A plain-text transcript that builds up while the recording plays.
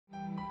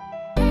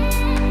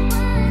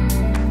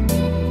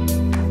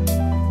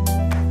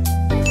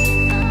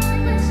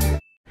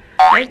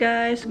Hi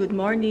guys, good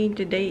morning.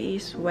 Today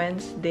is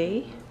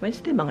Wednesday.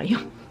 Wednesday ba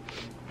ngayon?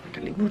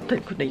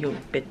 Kalimutan ko na yung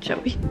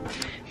petsa. Wait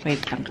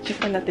lang, check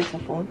natin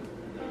sa phone.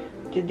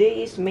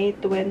 Today is May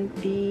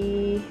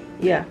 20.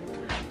 Yeah,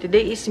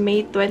 today is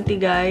May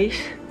 20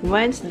 guys.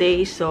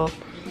 Wednesday, so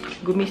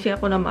gumising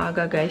ako na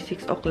maaga guys,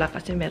 6 o'clock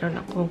kasi meron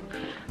akong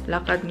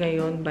lakad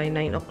ngayon by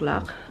 9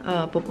 o'clock.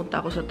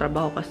 Pupunta ako sa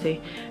trabaho kasi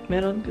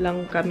meron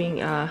lang kaming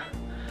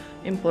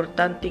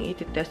importanteng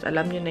ititest.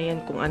 Alam nyo na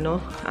yan kung ano.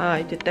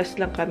 Ititest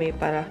lang kami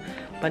para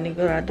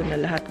panigurado na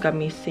lahat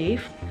kami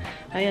safe.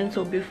 Ayan,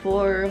 so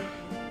before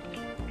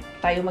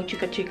tayo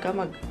magchika-chika,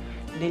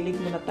 mag-dilig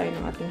muna tayo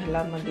ng ating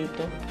halaman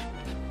dito.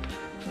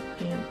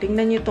 Ayan,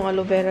 tingnan nyo itong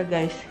aloe vera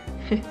guys.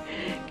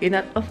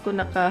 Kinat off ko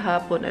na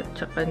kahapon at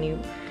saka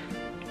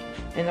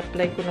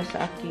in-apply ko na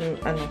sa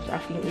aking, sa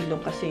aking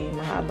ilong kasi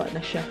mahaba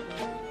na siya.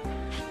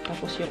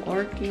 Tapos yung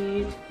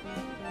orchid.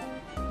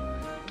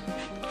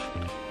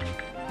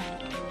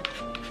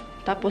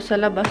 Tapos sa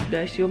labas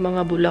guys, yung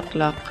mga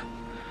bulaklak,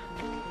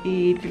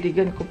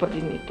 idiligan ko pa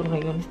din ito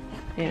ngayon.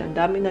 Ayan, ang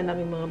dami na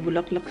namin mga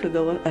bulaklak sa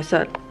gawas,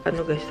 sa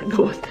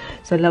gawas,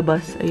 sa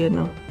labas.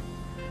 Ayan o.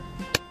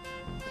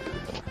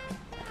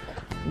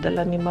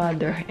 Dala ni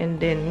mother. And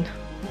then,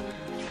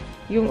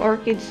 yung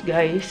orchids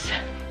guys,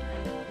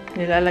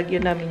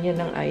 nilalagyan namin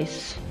yan ng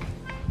ice.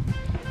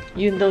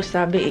 Yun daw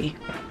sabi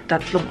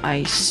 3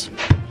 ice.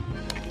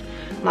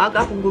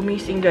 Maaga akong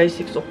gumising guys,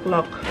 6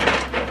 o'clock.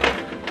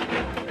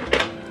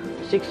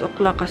 6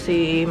 o'clock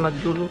kasi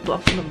magluluto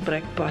ako ng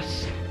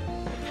breakfast.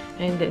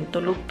 And then,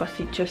 tulog pa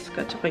si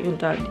Cheska at saka yung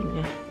daddy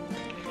niya.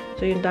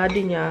 So, yung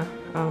daddy niya,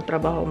 ang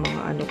trabaho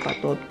mga pa,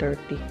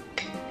 12:30.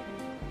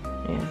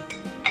 Ayan.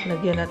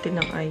 Lagyan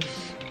natin ng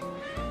ice.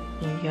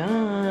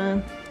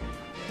 Ayan.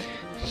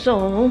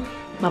 So,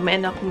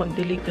 mamaya na ako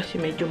magdilig kasi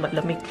medyo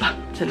malamig pa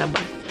sa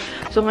labas.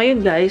 So,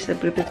 ngayon guys,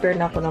 nagre-prepare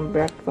na ako ng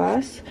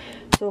breakfast.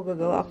 So,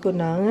 gagawa ako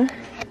ng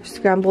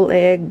scrambled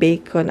egg,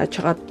 bacon, at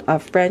saka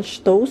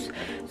French toast.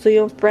 So,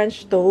 yung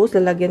French toast,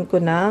 lalagyan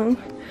ko ng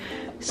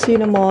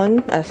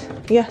cinnamon.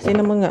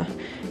 Cinnamon nga.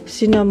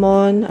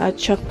 Cinnamon at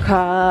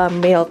saka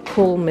milk,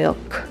 whole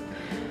milk.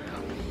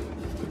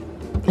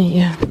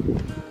 Ayan.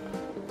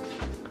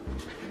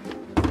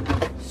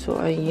 So,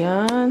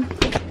 ayan.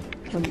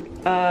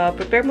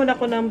 Prepare muna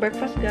ako ng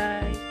breakfast,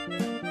 guys.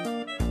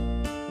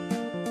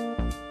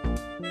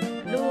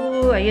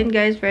 Hello! Ayan,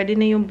 guys. Ready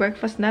na yung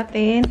breakfast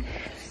natin.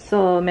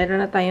 So,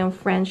 meron na tayong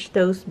French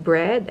toast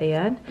bread.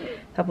 Ayan.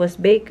 Tapos,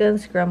 bacon,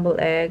 scrambled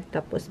egg.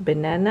 Tapos,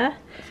 banana.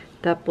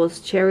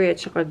 Tapos, cherry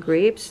at saka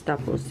grapes.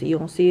 Tapos,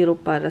 yung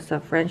syrup para sa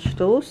French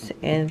toast.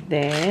 And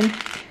then,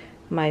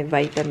 my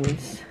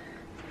vitamins.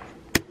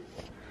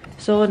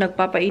 So,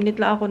 nagpapainit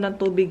lang ako ng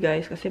tubig,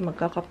 guys. Kasi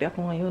magkakape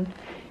ako ngayon.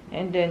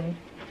 And then,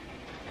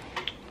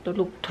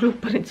 tulog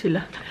pa rin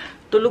sila.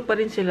 Tulog pa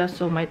rin sila.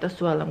 So, might as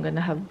well, I'm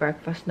gonna have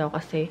breakfast now.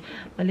 Kasi,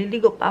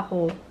 maliligo pa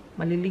ako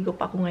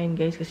ngayon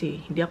guys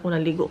kasi hindi ako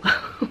naligo ka.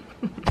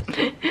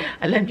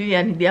 Alam nyo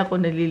yan, hindi ako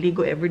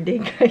naliligo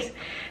everyday guys.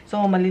 So,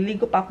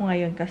 maliligo pa ako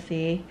ngayon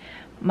kasi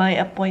my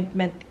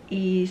appointment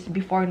is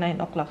before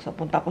 9 o'clock. So,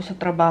 punta ako sa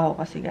trabaho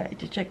kasi guys,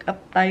 check up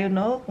tayo,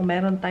 no? Kung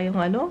meron tayong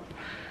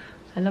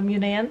alam nyo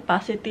na yan,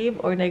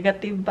 positive or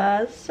negative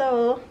ba?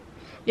 So,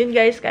 yun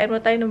guys, kain mo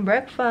tayo ng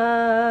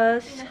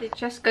breakfast. Si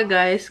Cheska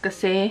guys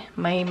kasi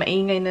may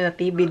maingay na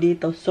TV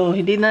dito. So,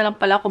 hindi na lang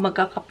pala ako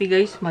magkakape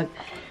guys.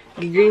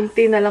 Green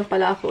tea na lang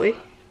pala ako eh.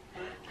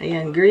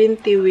 Ayan, green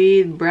tea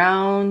with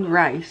brown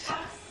rice.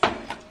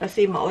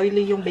 Kasi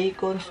ma-oily yung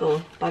bacon.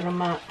 So, para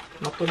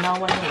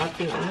matunawan yung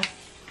ating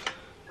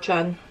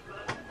tiyan.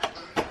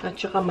 At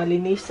saka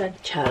malinisan.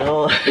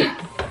 Charo.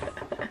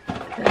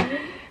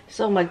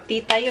 So,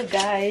 mag-tea tayo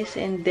guys.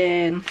 And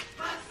then,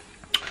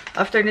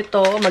 after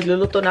nito,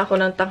 magluluto na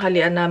ako ng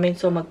tanghalian namin.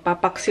 So,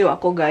 magpapaksiw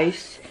ako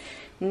guys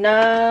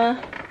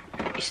na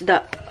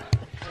isda.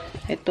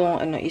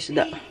 Itong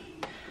isda.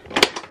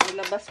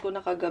 Labas ko na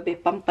kagabi,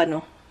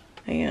 pampano.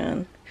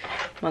 Ayan.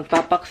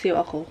 Magpapaksiw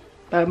ako.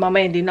 Para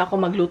mamaya hindi na ako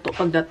magluto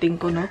pagdating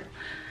ko, no?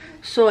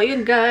 So,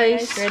 ayun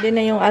guys. Ready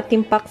na yung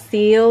ating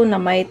paksiw na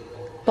may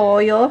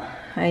toyo.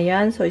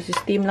 Ayan. So,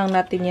 isi-steam lang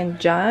natin yan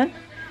dyan.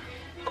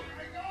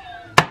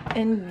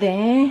 And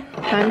then,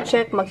 time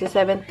check. Magsi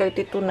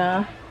 7:32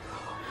 na.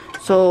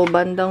 So,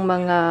 bandang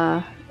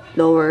mga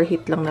lower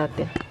heat lang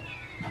natin.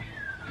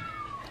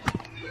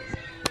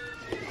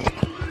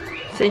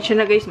 Sensya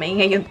na guys,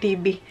 maingay yung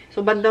TV.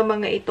 So, bandang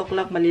mga 8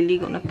 o'clock,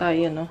 maliligo na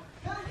tayo, no?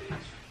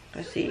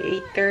 Kasi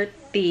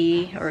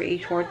 8:30 or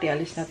 8:40,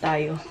 alis na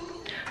tayo.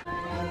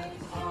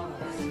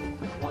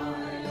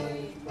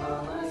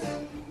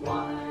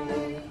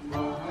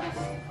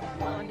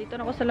 Dito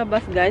na ako sa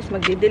labas, guys.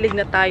 Magdidilig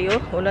na tayo.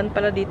 Ulan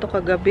pala dito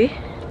kagabi.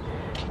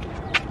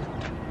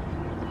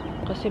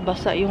 Kasi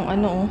basa yung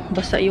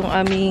basa yung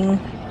aming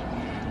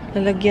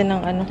lalagyan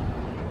ng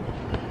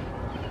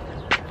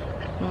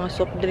mga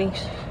soft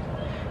drinks.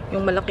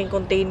 Yung malaking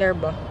container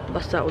ba?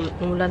 Basta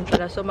umulan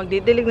pala. So,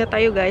 magdidilig na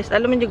tayo, guys.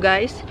 Alam niyo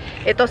guys,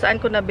 ito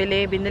saan ko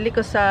nabili. Binili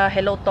ko sa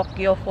Hello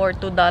Tokyo for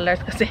 $2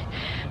 kasi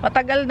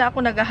matagal na ako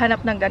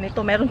naghahanap ng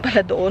ganito. Meron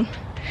pala doon.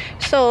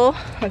 So,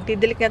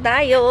 magdidilik na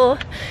tayo.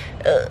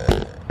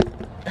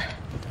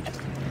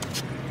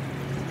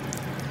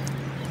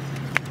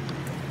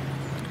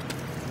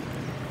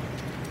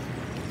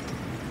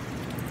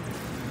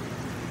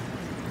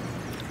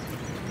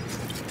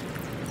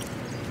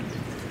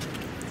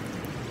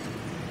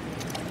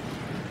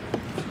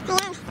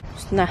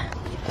 Na.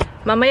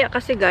 Mamaya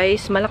kasi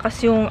guys,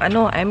 malakas yung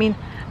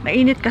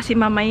mainit kasi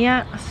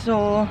mamaya.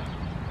 So,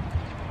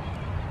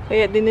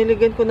 kaya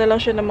diniligan ko na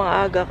lang siya ng mga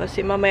aga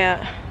kasi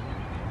mamaya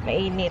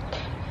mainit.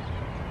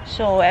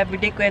 So,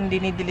 everyday ko yung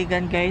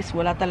dinidiligan guys.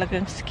 Wala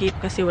talagang skip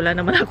kasi wala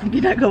naman akong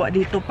ginagawa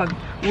dito pag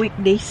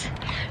weekdays.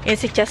 Yan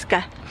si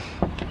Cheska.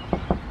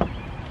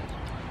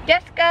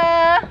 Cheska!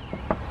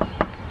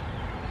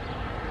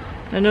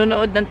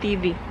 Nanonood ng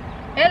TV.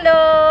 Hello!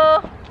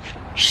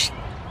 Shh!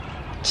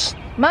 Shh!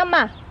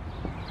 Mama!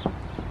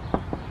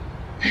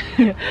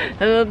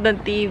 Nanonood ng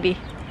TV.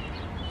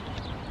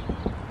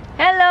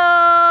 Hello!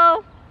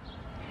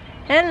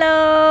 Hello!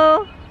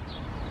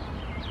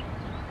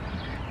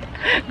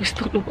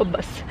 Gusto ko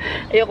lumabas.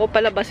 Ayoko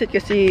palabasin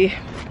kasi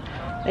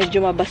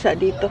medyo mabasa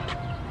dito.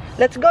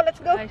 Let's go,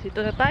 let's go! Guys,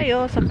 ito na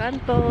tayo sa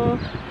kanto.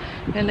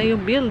 Yan na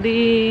yung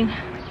building.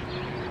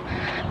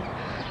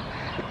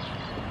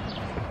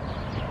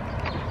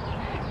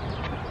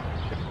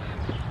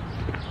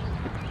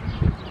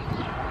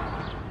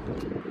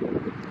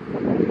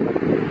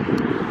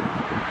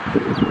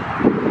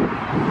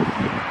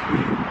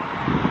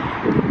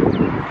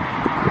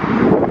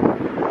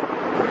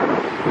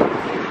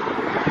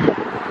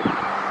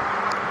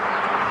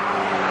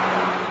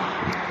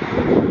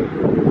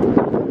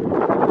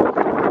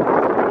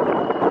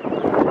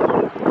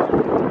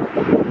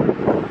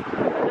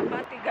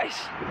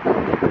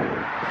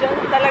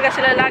 Diyan talaga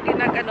sila lagi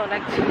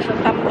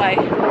nagsusutambay.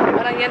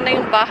 Parang yan na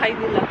yung bahay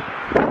nila.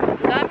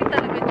 Dami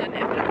talaga dyan.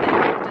 Every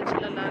time dyan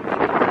sila lagi.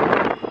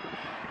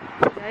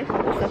 Guys,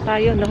 tapos na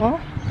tayo,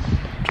 no?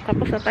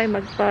 Tapos na tayo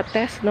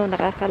magpa-test, no?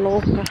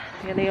 Nakakaloka.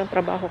 Yan na yung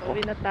trabaho ko.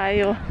 Uwi na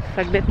tayo.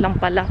 Saglit lang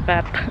pala.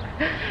 Kat.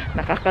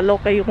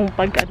 Nakakaloka yung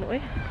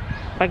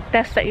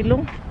pag-test sa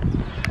ilong.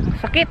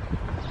 Sakit.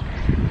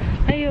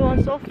 Ayun,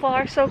 so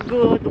far, so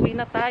good. Uwi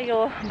na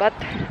tayo. But,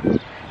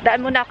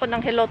 daan muna ako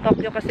ng Hello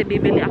Tokyo kasi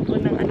bibili ako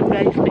ng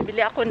guys,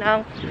 bibili ako ng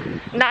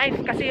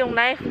knife kasi yung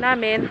knife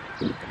namin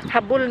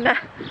habol na,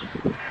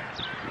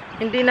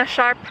 hindi na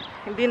sharp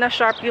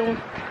yung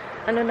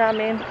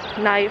namin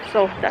knife.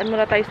 So daan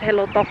muna tayo sa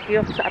Hello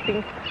Tokyo sa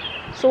ating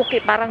suki,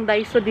 parang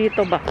Daiso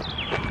dito ba.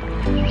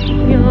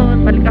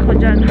 Yun, balik ako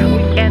dyan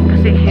weekend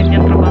kasi yun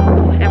yung trabaho.